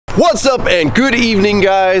What's up and good evening,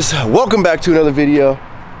 guys. Welcome back to another video.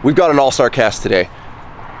 We've got an all-star cast today.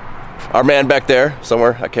 Our man back there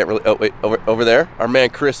somewhere, I can't really, oh wait, over there. Our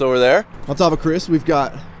man Chris over there. On top of Chris, we've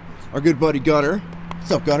got our good buddy Gunner.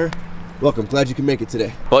 What's up, Gunner? Welcome, glad you can make it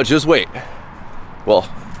today. But just wait. Well,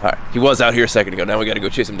 all right, he was out here a second ago. Now we gotta go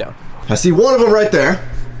chase him down. I see one of them right there.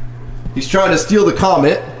 He's trying to steal the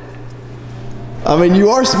Comet. I mean, you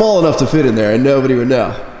are small enough to fit in there and nobody would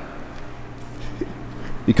know.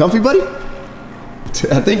 You comfy, buddy?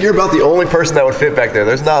 I think you're about the only person that would fit back there.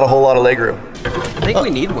 There's not a whole lot of leg room. I think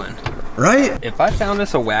we need one. Right? If I found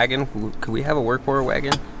us a wagon, could we have a work for a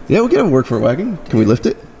wagon? Yeah, we can have a work for a wagon. Can we lift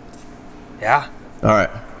it? Yeah. All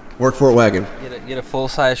right. Work for a wagon. Get a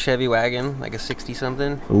full-size Chevy wagon, like a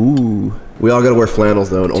 60-something. Ooh. We all gotta wear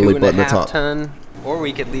flannels though and only button the top. 2.5 ton. Or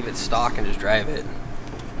we could leave it stock and just drive it.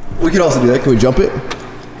 We could also do that. Can we jump it?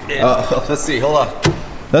 Yeah. Let's see. Hold on.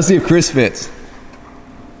 Let's see if Chris fits.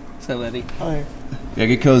 What's up, buddy? Hi. Yeah,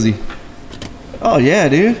 get cozy. Oh yeah,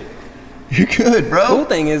 dude. You're good, bro. The cool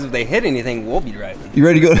thing is, if they hit anything, we'll be driving. You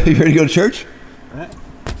ready to go? You ready to go to church? Right.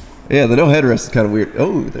 Yeah, the no headrest is kind of weird.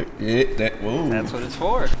 Oh, whoa. That's what it's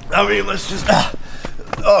for. I mean, let's just.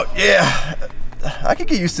 Oh yeah, I could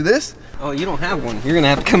get used to this. Oh, you don't have one. You're gonna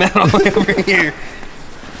have to come out all the way over here.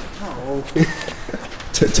 Oh.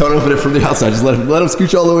 Don't open it from the outside. Just let him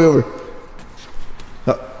scooch all the way over.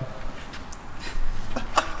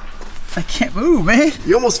 I can't move, man.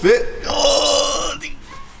 You almost fit. Oh,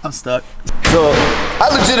 I'm stuck. So, I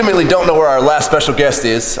legitimately don't know where our last special guest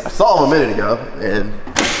is. I saw him a minute ago, and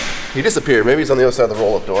he disappeared. Maybe he's on the other side of the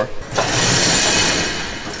roll-up door.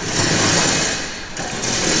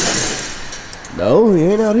 No, he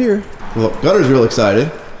ain't out here. Well, Gunner's real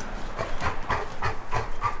excited.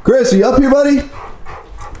 Chris, are you up here, buddy?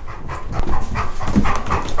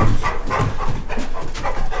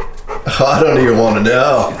 Oh, I don't even want to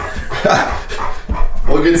know.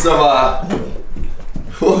 We'll get some,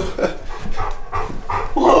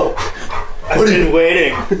 whoa. I've been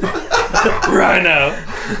waiting. Rhino.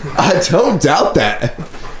 I don't doubt that.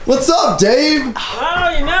 What's up, Dave?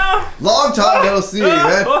 Oh, you know. Long time no see,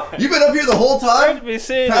 man. You been up here the whole time? Great to be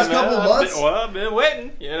seeing Past you, man. couple of months? I've been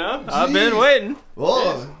waiting, you know. Jeez. I've been waiting.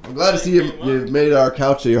 Well, I'm glad to see you've made our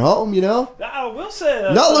couch your home, you know? I will say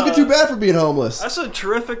that. Not looking too bad for being homeless. That's a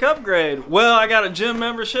terrific upgrade. Well, I got a gym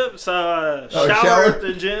membership, so I shower shower? at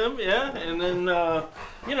the gym, yeah. And then,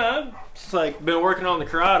 you know, it's like been working on the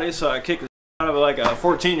karate, so I kicked the out of like a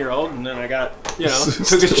 14-year-old, and then I got, you know,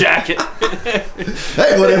 took his jacket.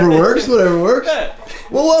 Hey, whatever works, whatever works. Yeah.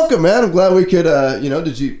 Well, welcome, man. I'm glad we could, you know,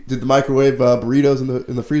 did the microwave burritos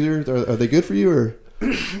in the freezer? Are they good for you, or?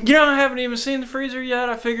 You know, I haven't even seen the freezer yet.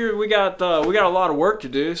 I figured we got a lot of work to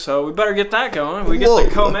do, so we better get that going. We get the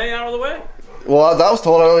Komei out of the way. Well, I was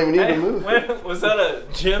told I don't even need to move. Wait, was that a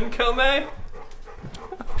gym Komei?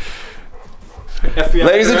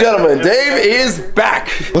 Ladies and gentlemen, Dave is back.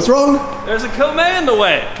 What's wrong? There's a Komei in the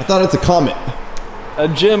way. I thought it's a Comet. A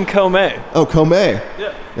gym Komei. Oh, Komei.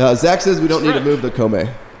 Yeah. Zach says we don't need to move the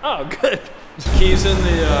Komei. Oh, good. Keys in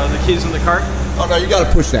the keys in the cart. Oh no, you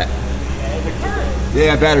gotta push that.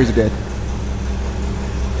 Yeah, batteries are dead.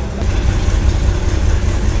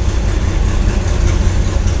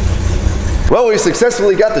 Well, we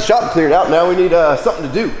successfully got the shop cleared out. Now we need something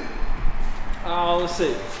to do. Let's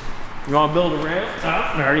see. You want to build a ramp? Oh,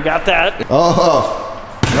 I already got that. Oh.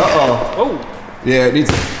 Yeah, it needs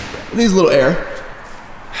a little air.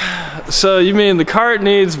 So you mean the cart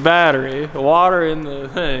needs battery, the water in the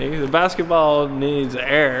thing, the basketball needs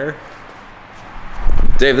air.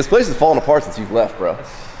 Dave, this place is falling apart since you've left, bro.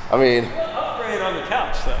 I mean, upgrade on the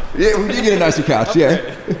couch, though. Yeah, we did get a nicer couch. Yeah.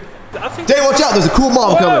 Think Dave, watch out! There's a cool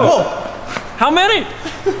mom coming. Whoa. How many?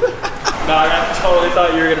 No, I totally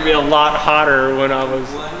thought you were gonna be a lot hotter when I was.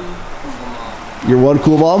 You're one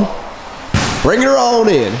cool mom? Bring her on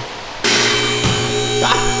in.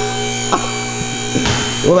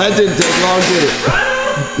 Well, that didn't take long, did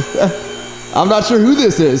it? I'm not sure who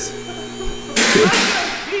this is.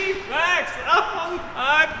 Max, oh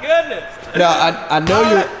my goodness. Now,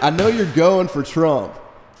 I know you're going for Trump,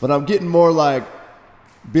 but I'm getting more like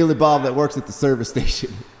Billy Bob that works at the service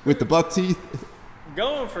station with the buck teeth.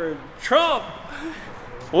 Going for Trump?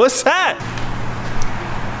 What's that?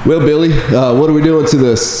 Well, Billy, what are we doing to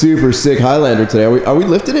the super sick Highlander today? Are we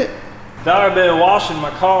lifting it? I've been washing my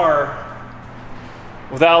car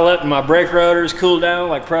without letting my brake rotors cool down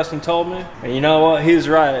like Preston told me. And you know what? He's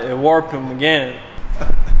right. It warped them again.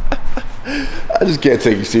 I just can't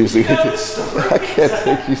take you seriously. I can't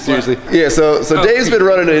take you seriously. Yeah, so Dave's been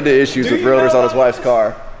running into issues with rotors on his wife's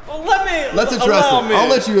car. Well, let's address it. I'll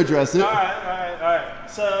let you address it. All right.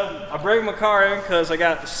 So I bring my car in because I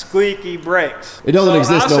got squeaky brakes. It doesn't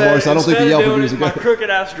exist no more, so I don't think the Yelp reviews are good. My crooked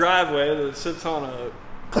ass driveway that sits on a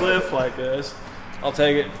cliff like this, I'll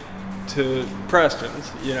take it to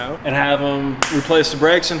Preston's, you know, and have them replace the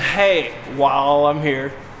brakes. And hey, while I'm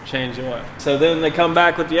here, change the oil. So then they come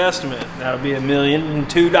back with the estimate. That'll be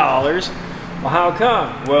 $1,002. Well, how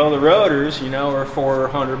come? Well, the rotors, you know, are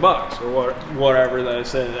 $400 or whatever they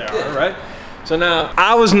say they are, right? So now,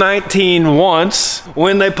 I was 19 once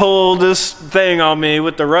when they pulled this thing on me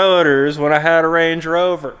with the rotors when I had a Range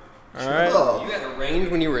Rover. All right? You had a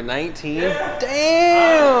Range when you were 19? Yeah.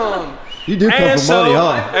 Damn! You do come from money,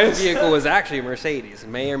 huh? My vehicle was actually a Mercedes. It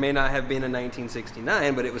may or may not have been a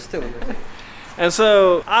 1969, but it was still a Mercedes. And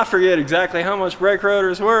so, I forget exactly how much brake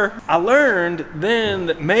rotors were. I learned then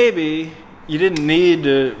that maybe you didn't need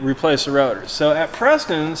to replace the rotors. So at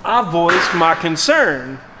Preston's, I voiced my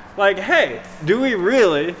concern. Like, hey, do we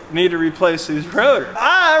really need to replace these rotors?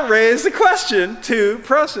 I raised the question to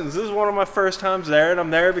Preston's. This is one of my first times there, and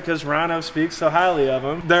I'm there because Rhino speaks so highly of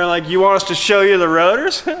them. They're like, you want us to show you the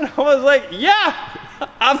rotors? And I was like, yeah,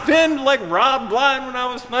 I've been like robbed blind when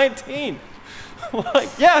I was 19. Like,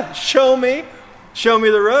 yeah, show me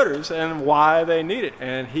the rotors and why they need it.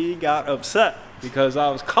 And he got upset because I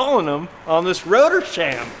was calling him on this rotor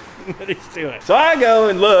sham that he's doing. So I go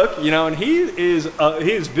and look, you know, and he is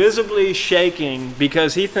visibly shaking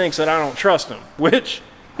because he thinks that I don't trust him, which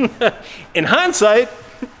in hindsight,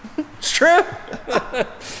 it's true.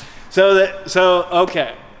 So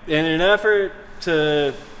okay, in an effort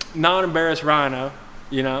to not embarrass Rhino,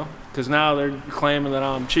 you know, because now they're claiming that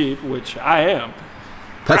I'm cheap, which I am.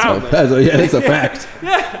 It's a fact.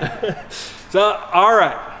 Yeah. So, all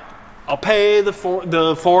right, I'll pay the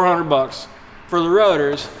 $400 for the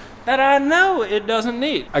rotors that I know it doesn't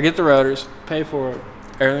need. I get the rotors, pay for it,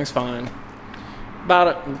 everything's fine.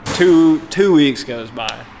 About two weeks goes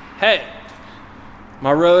by. Hey,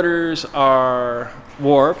 my rotors are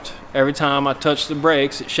warped. Every time I touch the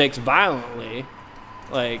brakes, it shakes violently.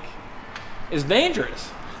 Like, it's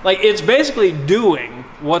dangerous. Like, it's basically doing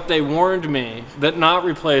what they warned me that not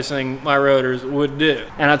replacing my rotors would do.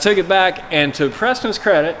 And I took it back, and to Preston's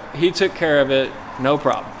credit, he took care of it, no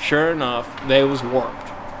problem. Sure enough, they was warped.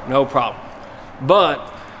 No problem.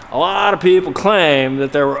 But a lot of people claim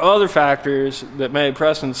that there were other factors that made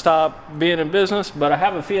Preston stop being in business, but I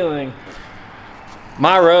have a feeling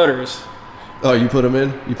my rotors you put them in?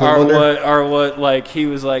 You put are what like he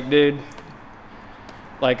was like, dude,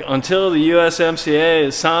 like until the USMCA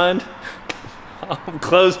is signed, I'm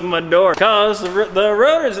closing my door because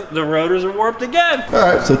the rotors are warped again.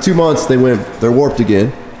 All right, so 2 months they're warped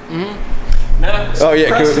again. Mm-hmm. Now,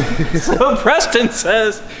 so Preston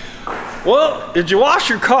says, well, did you wash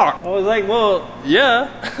your car? I was like, well,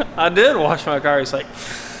 yeah, I did wash my car. He's like,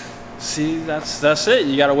 see, that's it.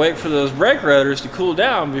 You gotta wait for those brake rotors to cool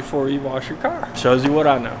down before you wash your car. Shows you what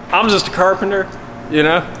I know. I'm just a carpenter, you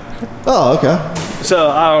know? Oh, okay.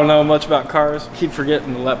 So I don't know much about cars. Keep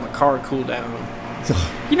forgetting to let my car cool down.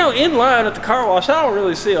 You know, in line at the car wash, I don't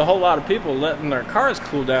really see a whole lot of people letting their cars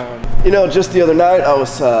cool down. You know, just the other night,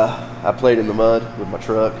 I played in the mud with my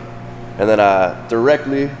truck, and then I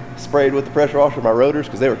directly sprayed with the pressure washer my rotors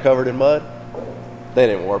because they were covered in mud. They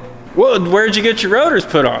didn't warp. Well, where'd you get your rotors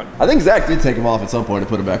put on? I think Zach did take them off at some point and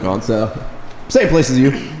put them back on, so same place as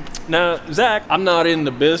you. Now, Zach, I'm not in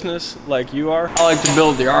the business like you are. I like to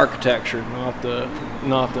build the architecture, not the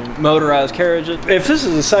motorized carriages. If this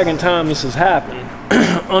is the second time this has happened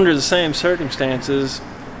under the same circumstances,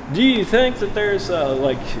 do you think that there's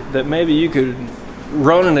that maybe you could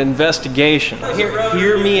run an investigation?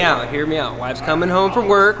 Hear me out. Wife's coming home from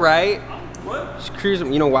work, right? What? She's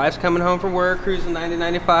cruising, you know, wife's coming home from work, cruising 90,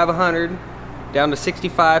 95, 100. Down to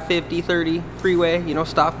 65, 50, 30 freeway, you know,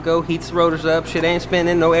 stop and go, heats the rotors up, shit ain't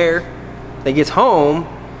spinning, no air. Then gets home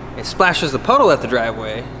and splashes the puddle at the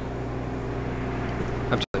driveway.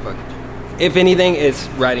 I'm totally fucking. If anything, it's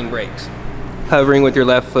riding brakes, hovering with your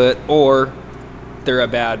left foot, or they're a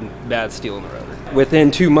bad steel in the rotor. Within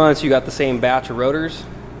 2 months, you got the same batch of rotors.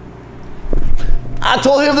 I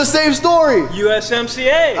told him the same story.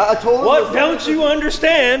 USMCA. I told him. What don't you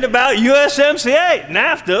understand about USMCA?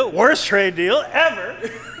 NAFTA, worst trade deal ever.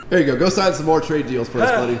 There you go. Go sign some more trade deals for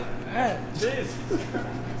us, buddy. Jesus.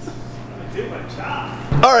 I'm doing my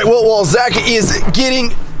job. All right. Well, while Zach is getting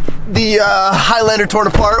the Highlander torn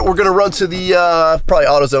apart, we're gonna run to the probably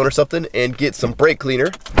AutoZone or something and get some brake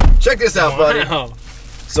cleaner. Check this out, buddy.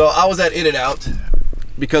 So I was at In-N-Out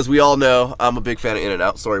because we all know I'm a big fan of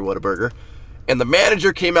In-N-Out. Sorry, Whataburger. And the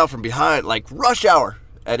manager came out from behind, like rush hour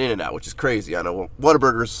at In-N-Out, which is crazy. I know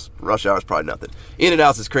Whataburger's rush hour is probably nothing.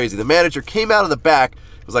 In-N-Out's is crazy. The manager came out of the back,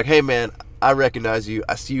 was like, hey man, I recognize you.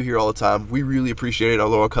 I see you here all the time. We really appreciate it, our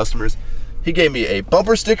loyal customers. He gave me a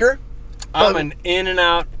bumper sticker. I'm an in and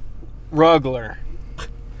out ruggler.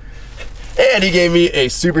 And he gave me a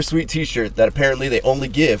super sweet t-shirt that apparently they only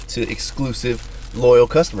give to exclusive loyal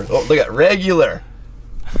customers. Oh, look at regular.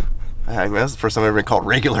 That's the first time I've ever been called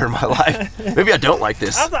regular in my life. Maybe I don't like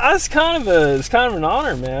this. It's kind of an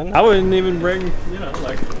honor, man. I wouldn't even bring, you know,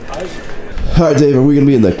 like. All right, Dave, are we gonna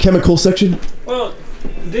be in the chemical section? Well,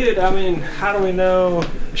 dude, I mean, how do we know?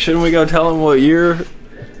 Shouldn't we go tell them what year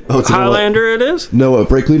Highlander it is? Know what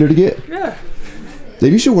brake cleaner to get? Yeah.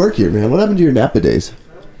 Dave, you should work here, man. What happened to your Napa days?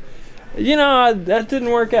 You know, that didn't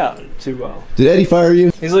work out too well. Did Eddie fire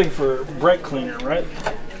you? He's looking for brake cleaner, right?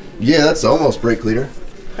 Yeah, that's almost brake cleaner.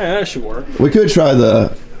 Hey, that should work. We could try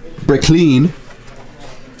the brake clean.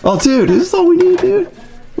 Oh, dude, is this all we need, dude?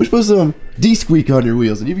 We're supposed to de-squeak on your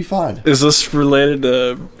wheels and you'll be fine. Is this related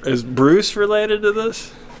to, is Bruce related to this?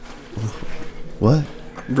 What?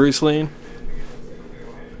 Bruce Lean?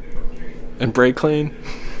 And brake clean?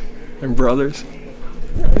 And brothers?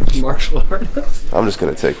 Martial artists? I'm just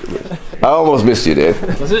gonna take it. I almost missed you,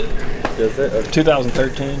 Dave. Was it?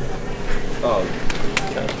 2013. Oh,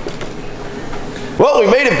 okay. Well,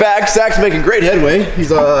 we made it back. Zach's making great headway.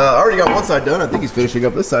 He's already got one side done. I think he's finishing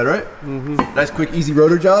up this side, right? Mm-hmm. Nice, quick, easy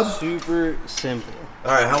rotor job. Super simple.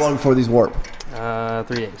 All right, how long before these warp? 3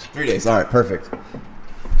 days. 3 days. All right, perfect.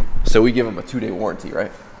 So we give them a 2-day warranty,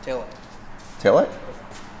 right? Taillight. Taillight?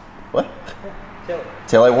 What? Taillight.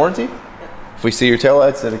 Taillight warranty? If we see your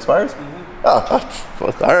taillights, it expires? Mm-hmm.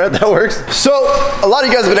 Oh, all right, that works. So a lot of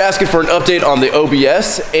you guys have been asking for an update on the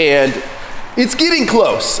OBS, and it's getting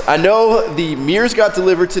close. I know the mirrors got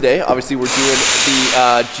delivered today. Obviously, we're doing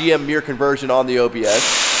the GM mirror conversion on the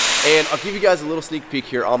OBS. And I'll give you guys a little sneak peek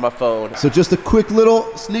here on my phone. So just a quick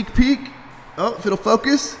little sneak peek. Oh, if it'll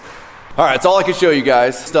focus. All right, that's all I can show you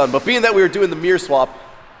guys. It's done. But being that we were doing the mirror swap,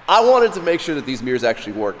 I wanted to make sure that these mirrors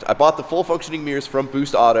actually worked. I bought the full functioning mirrors from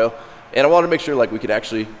Boost Auto, and I wanted to make sure like we could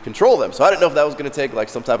actually control them. So I didn't know if that was gonna take like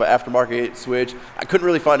some type of aftermarket switch. I couldn't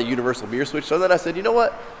really find a universal mirror switch. So then I said, you know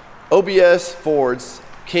what? OBS Fords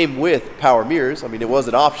came with power mirrors. I mean, it was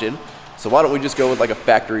an option. So why don't we just go with like a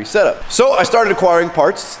factory setup? So I started acquiring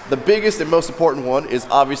parts. The biggest and most important one is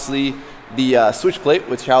obviously the switch plate,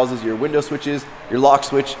 which houses your window switches, your lock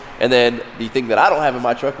switch, and then the thing that I don't have in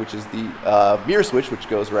my truck, which is the mirror switch, which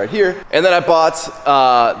goes right here. And then I bought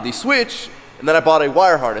the switch, and then I bought a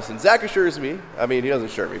wire harness. And Zach assures me, I mean, he doesn't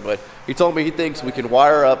assure me, but he told me he thinks we can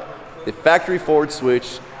wire up the factory Ford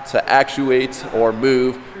switch to actuate or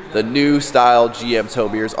move the new style GM tow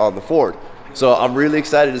mirrors on the Ford. So I'm really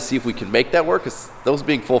excited to see if we can make that work, because those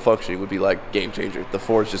being full functioning would be like game changer. The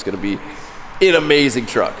Ford's just gonna be an amazing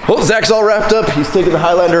truck. Well, Zach's all wrapped up. He's taking the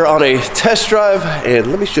Highlander on a test drive, and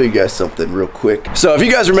let me show you guys something real quick. So if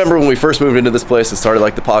you guys remember when we first moved into this place and started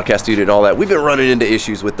like the podcast studio and all that, we've been running into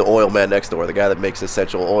issues with the oil man next door, the guy that makes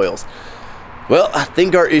essential oils. Well, I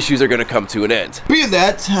think our issues are gonna come to an end. Being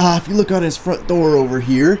that, if you look on his front door over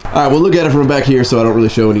here, all right, we'll look at it from back here so I don't really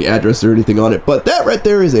show any address or anything on it, but that right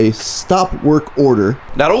there is a stop work order.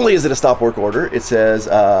 Not only is it a stop work order, it says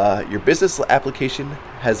your business application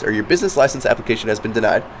has, or your business license application has been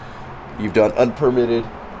denied. You've done unpermitted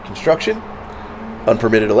construction,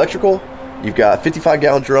 unpermitted electrical, you've got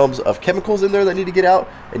 55-gallon drums of chemicals in there that need to get out,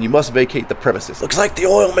 and you must vacate the premises. Looks like the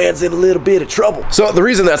oil man's in a little bit of trouble. So the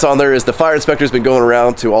reason that's on there is the fire inspector's been going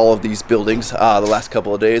around to all of these buildings the last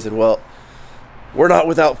couple of days, and well, we're not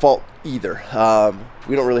without fault either.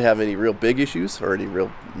 We don't really have any real big issues or any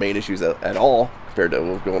real main issues at all compared to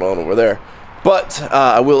what's going on over there. But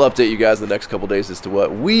I will update you guys in the next couple of days as to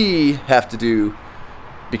what we have to do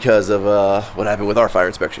because of what happened with our fire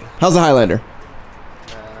inspection. How's the Highlander?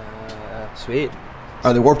 Sweet.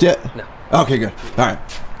 Are they warped yet? No. Okay, good. All right.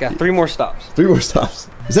 Got 3 more stops. 3 more stops.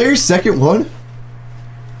 Is that your second one?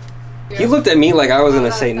 He looked at me like I was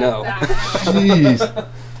gonna say no. Jeez.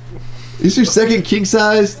 Is your second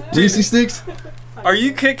king-sized Reese sticks? Are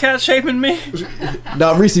you Kit Kat shaming me?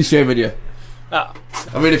 No, I'm Reese shaming you. Oh.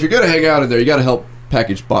 I mean, if you're gonna hang out in there, you gotta help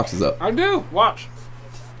package boxes up. I do. Watch.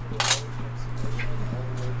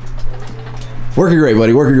 Working great,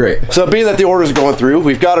 buddy. Working great. So being that the orders are going through,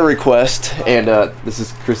 we've got a request, and this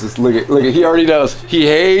is Chris's. Look at. He already knows. He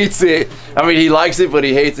hates it. I mean, he likes it, but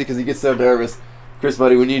he hates it because he gets so nervous. Chris,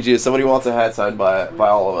 buddy, we need you. Somebody wants a hat signed by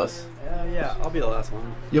all of us. Yeah, I'll be the last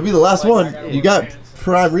one. You'll be the last one. You got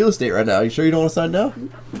prime real estate right now. You sure you don't want to sign now?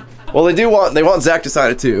 Well, they want Zach to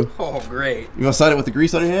sign it too. Oh, great. You want to sign it with the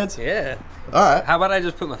grease on your hands? Yeah. All right. How about I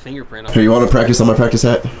just put my fingerprint on it? Here, you want to practice on my practice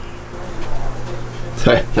hat?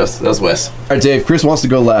 That was Wes. All right, Dave. Chris wants to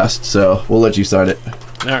go last, so we'll let you sign it.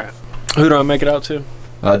 All right. Who do I make it out to?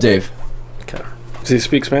 Dave. Does he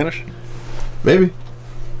speak Spanish? Maybe.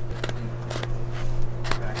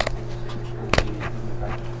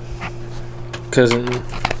 Because in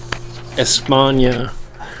España,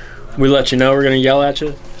 we let you know we're gonna yell at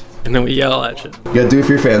you, and then we yell at you. You gotta do it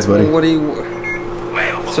for your fans, buddy. What do you?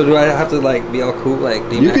 So do I have to like be all cool like?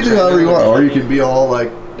 You can do however you want, or you can be all like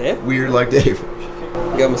Dave? weird like Dave.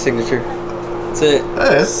 Got my signature. That's it. Hey,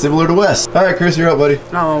 that's similar to Wes. All right, Chris, you're up, buddy.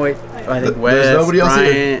 Oh wait, I think Wes, There's nobody else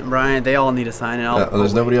here. Brian, they all need to sign it.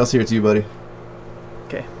 There's nobody else here. It's you, buddy.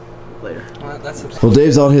 Okay, later. Well,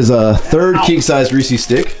 Dave's on his third king-size Reese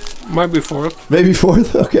stick. Might be fourth. Maybe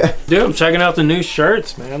fourth. Okay. Dude, I'm checking out the new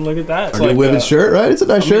shirts, man. Look at that. It's Our new women's shirt, right? It's a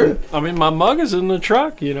nice shirt. I mean, my mug is in the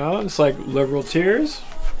truck. You know, it's like liberal tears.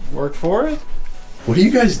 Work for it. What are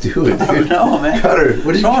you guys doing, dude? I don't know, man. Cutter,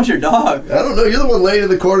 what are you? What's wrong with your dog? I don't know. You're the one laying in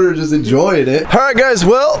the corner just enjoying it. All right, guys.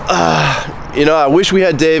 Well, you know, I wish we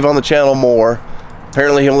had Dave on the channel more.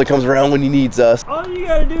 Apparently, he only comes around when he needs us. All you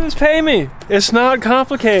gotta do is pay me. It's not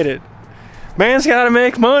complicated. Man's gotta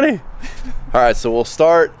make money. All right, so we'll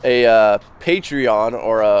start a Patreon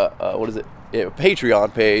or a what is it? Yeah, a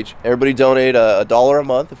Patreon page. Everybody donate $1 a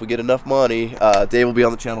month. If we get enough money, Dave will be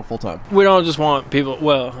on the channel full time. We don't just want people.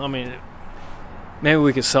 Well, I mean, maybe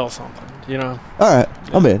we could sell something. You know. All right,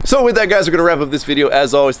 I'm in. So with that, guys, we're gonna wrap up this video.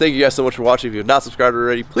 As always, thank you guys so much for watching. If you have not subscribed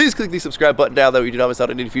already, please click the subscribe button now. That way you do not miss out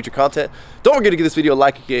on any future content. Don't forget to give this video a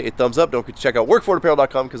like, a thumbs up. Don't forget to check out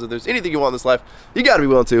workforapparel.com because if there's anything you want in this life, you gotta be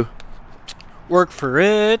willing to work for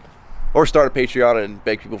it. Or start a Patreon and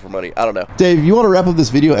beg people for money. I don't know. Dave, you want to wrap up this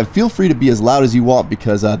video, and feel free to be as loud as you want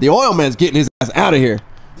because the oil man's getting his ass out of here.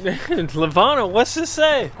 Lavana, what's this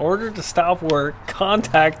say? Order to stop work.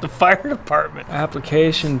 Contact the fire department.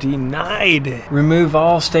 Application denied. Remove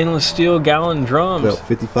all stainless steel gallon drums. No,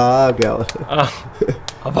 55 gallon.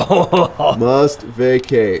 Must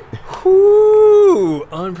vacate. Whoo!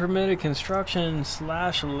 Unpermitted construction /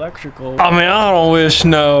 electrical. I mean, I don't wish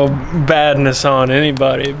no badness on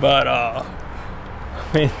anybody, but I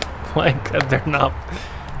mean, like they're not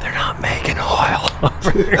making oil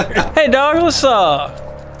over here. Hey, dog, let's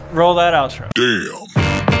roll that outro. Damn.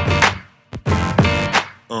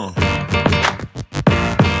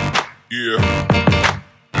 Yeah.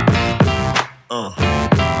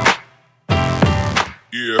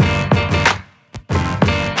 Yeah.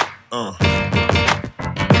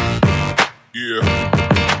 Yeah.